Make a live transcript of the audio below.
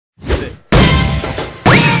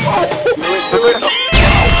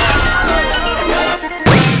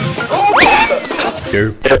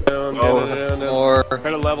More.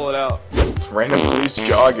 Try to level it out. Random dude's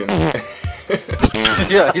jogging.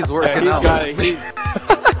 Yeah, he's working out.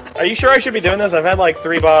 Are you sure I should be doing this? I've had like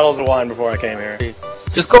 3 bottles of wine before I came here.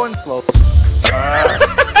 Just going slow.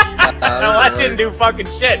 No, that didn't do fucking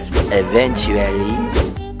shit. Eventually.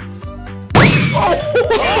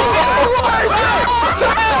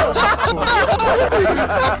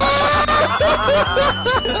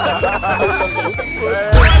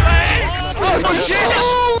 Oh shit!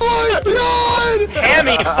 Oh my god!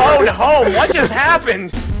 Tammy phoned home. What just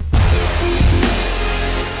happened?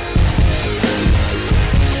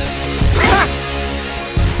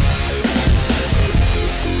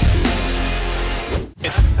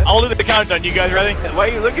 I'll do the countdown. You guys ready? Why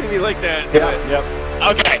are you looking at me like that? Yeah. Yep.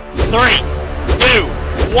 Okay. 3, 2,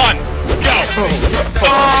 1, go! Oh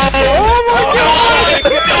my god!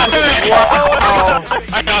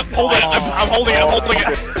 I got hold it. I'm holding it. I'm holding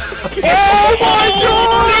it. Oh my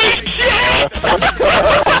god! Shit! Oh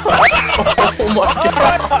my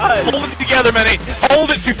god! Hold it together, Manny. Hold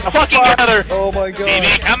it fucking together. Oh my god.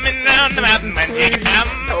 Baby, coming down the mountain, man.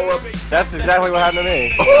 That's exactly what happened to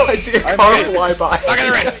me. Oh, I see a car fly by. I got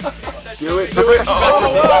it right. Do it, do it.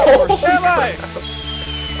 Oh!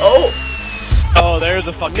 Oh! Oh, there's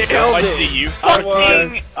a fucking cow. I see you. I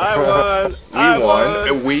won. We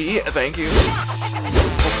won. We, thank you.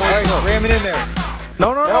 Alright, ram it in there.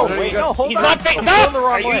 No, wait, no, hold He's on. not I'm stop! going the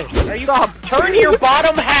wrong way. Are you turn your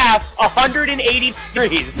bottom half 180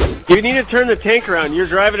 degrees. You need to turn the tank around. You're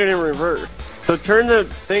driving it in reverse. So turn the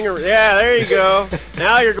thing around. Yeah, there you go.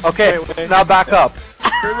 Now you're Okay, now back up.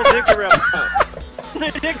 Turn the dick around.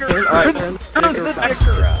 Turn the dick around. Alright, turn the dick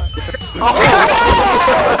around.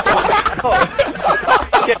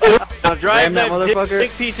 Now drive Ram that that motherfucker.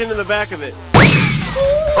 dick piece into the back of it.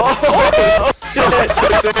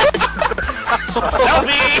 Help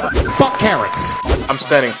me! Fuck carrots. I'm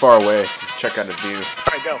standing far away. Just check out the view.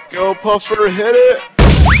 Alright, go. Go, Puffer, hit it!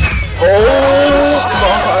 Oh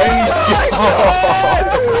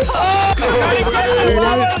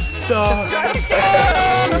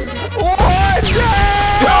my god!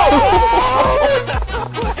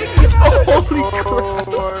 Holy crap!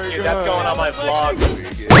 Dude, that's going on my vlog.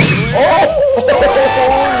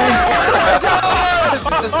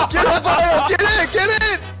 Get it, Bio! Get it! Get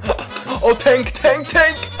it! Oh, tank!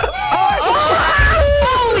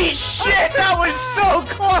 Holy shit, that was so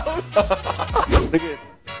close!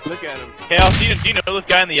 Look at him. Chaos, do you know this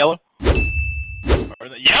guy in the yellow? Or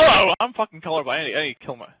the yellow? I'm fucking colorblind. I need to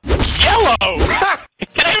kill my yellow. I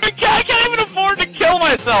can't even afford to kill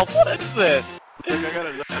myself. What is this?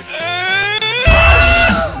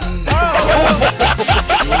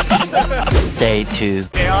 Day 2.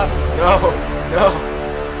 Chaos. No!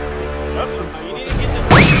 You need to get this.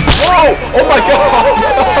 Whoa! Oh my god!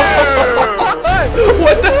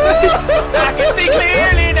 What the I can see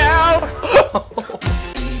clearly now!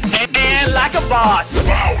 And like a boss!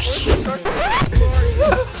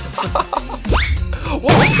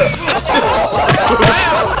 What the?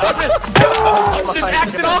 I'm just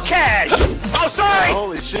acting all cash! Oh, sorry!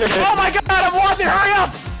 Holy shit. Oh my god, I'm watching! Hurry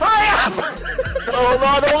up! Hurry up! Hold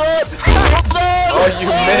on! Oh, you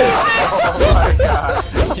missed! Oh my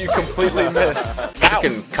god. You completely missed.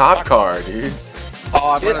 Fucking cop car, dude.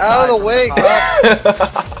 Oh, Get out of the way,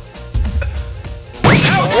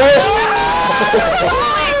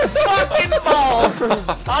 Holy fucking balls!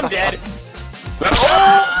 I'm dead.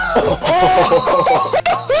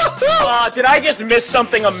 Did I just miss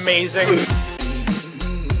something amazing?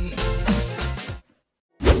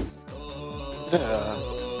 Nope.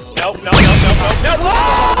 Oh my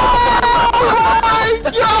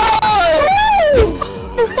god!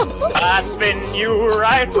 I spin you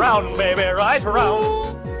right round, baby, right round.